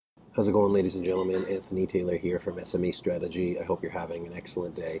How's it going, ladies and gentlemen? Anthony Taylor here from SME Strategy. I hope you're having an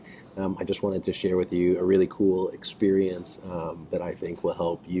excellent day. I just wanted to share with you a really cool experience that I think will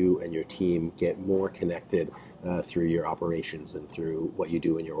help you and your team get more connected through your operations and through what you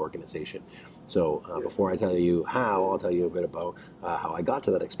do in your organization. So before I tell you how, I'll tell you a bit about how I got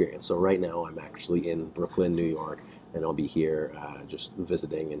to that experience. So right now I'm actually in Brooklyn, New York, and I'll be here just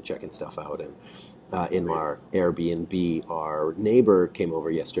visiting and checking stuff out. And in our Airbnb, our neighbor came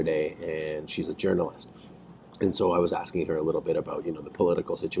over yesterday, and she's a journalist. And so I was asking her a little bit about, the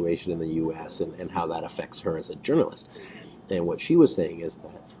political situation in the U.S. and how that affects her as a journalist. And what she was saying is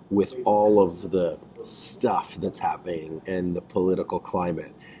that with all of the stuff that's happening and the political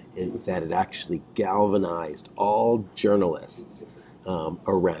climate, that it actually galvanized all journalists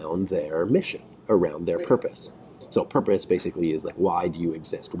around their mission, around their purpose. So purpose basically is like, why do you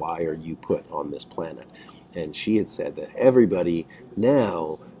exist? Why are you put on this planet? And she had said that everybody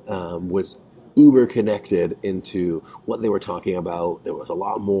now was uber connected into what they were talking about. There was a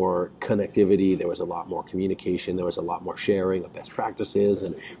lot more connectivity. There was a lot more communication. There was a lot more sharing of best practices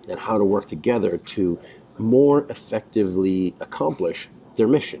and how to work together to more effectively accomplish their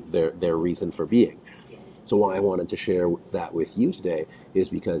mission, their reason for being. So why I wanted to share that with you today is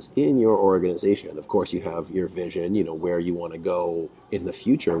because in your organization, of course, you have your vision, where you want to go in the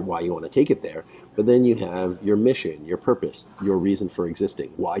future, why you want to take it there. But then you have your mission, your purpose, your reason for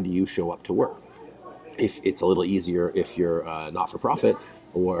existing. Why do you show up to work? If it's a little easier if you're not-for-profit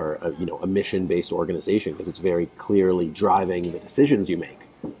or a mission-based organization, because it's very clearly driving the decisions you make.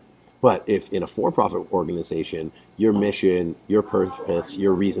 But if in a for-profit organization, your mission, your purpose,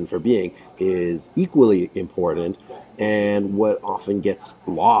 your reason for being is equally important, and what often gets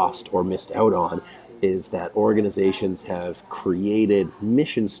lost or missed out on is that organizations have created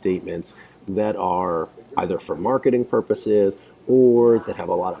mission statements that are either for marketing purposes or that have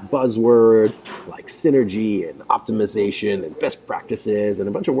a lot of buzzwords like synergy and optimization and best practices and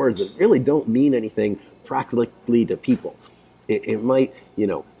a bunch of words that really don't mean anything practically to people. It might,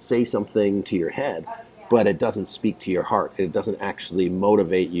 say something to your head, but it doesn't speak to your heart. It doesn't actually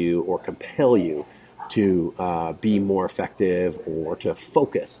motivate you or compel you to be more effective or to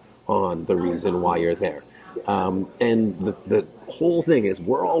focus on the reason why you're there. And the whole thing is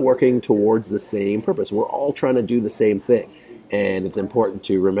we're all working towards the same purpose. We're all trying to do the same thing. And it's important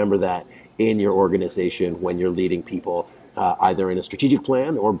to remember that in your organization when you're leading people, either in a strategic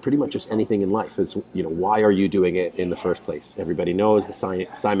plan or pretty much just anything in life. Is why are you doing it in the first place? Everybody knows the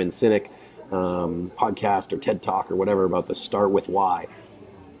Simon Sinek podcast or TED Talk or whatever about the start with why,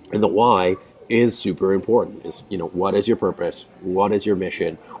 and the why is super important. Is what is your purpose? What is your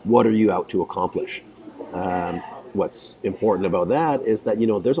mission? What are you out to accomplish? What's important about that is that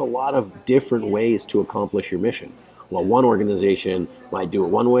there's a lot of different ways to accomplish your mission. Well, one organization might do it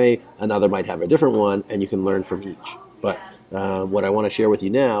one way, another might have a different one, and you can learn from each. But what I want to share with you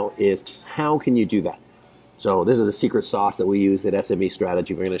now is how can you do that? So this is a secret sauce that we use at SME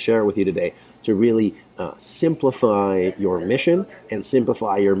Strategy. We're going to share it with you today to really simplify your mission and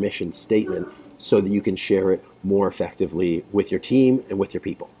simplify your mission statement so that you can share it more effectively with your team and with your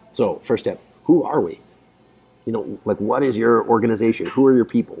people. So first step, who are we? What is your organization? Who are your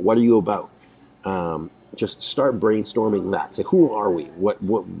people? What are you about? Just start brainstorming that. Say, who are we?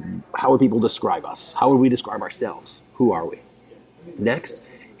 How would people describe us? How would we describe ourselves? Who are we? Next,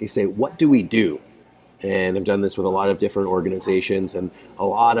 you say, what do we do? And I've done this with a lot of different organizations, and a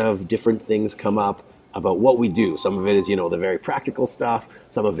lot of different things come up about what we do. Some of it is, the very practical stuff.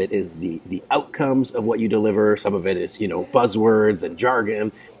 Some of it is the outcomes of what you deliver. Some of it is, buzzwords and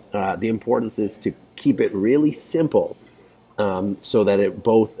jargon. The importance is to keep it really simple. So that it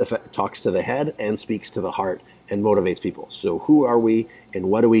both talks to the head and speaks to the heart and motivates people. So who are we and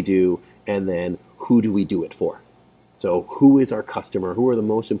what do we do? And then who do we do it for? So who is our customer? Who are the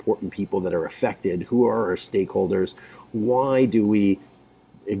most important people that are affected? Who are our stakeholders? Why do we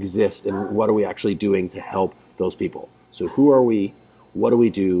exist? And what are we actually doing to help those people? So who are we? What do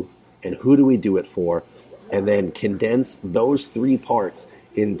we do? And who do we do it for? And then condense those three parts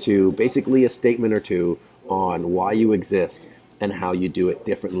into basically a statement or two on why you exist and how you do it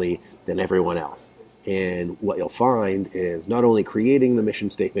differently than everyone else. And what you'll find is not only creating the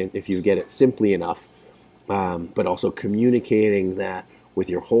mission statement, if you get it simply enough, but also communicating that with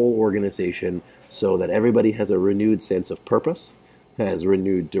your whole organization so that everybody has a renewed sense of purpose, has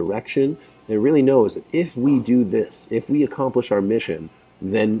renewed direction, and really knows that if we do this, if we accomplish our mission,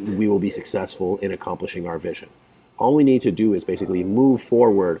 then we will be successful in accomplishing our vision. All we need to do is basically move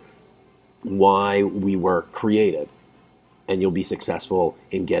forward why we were created, and you'll be successful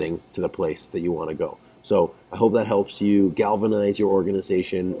in getting to the place that you want to go. So I hope that helps you galvanize your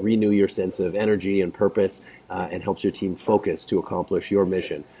organization, renew your sense of energy and purpose, and helps your team focus to accomplish your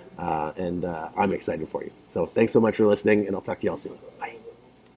mission. And I'm excited for you. So thanks so much for listening, and I'll talk to you all soon. Bye.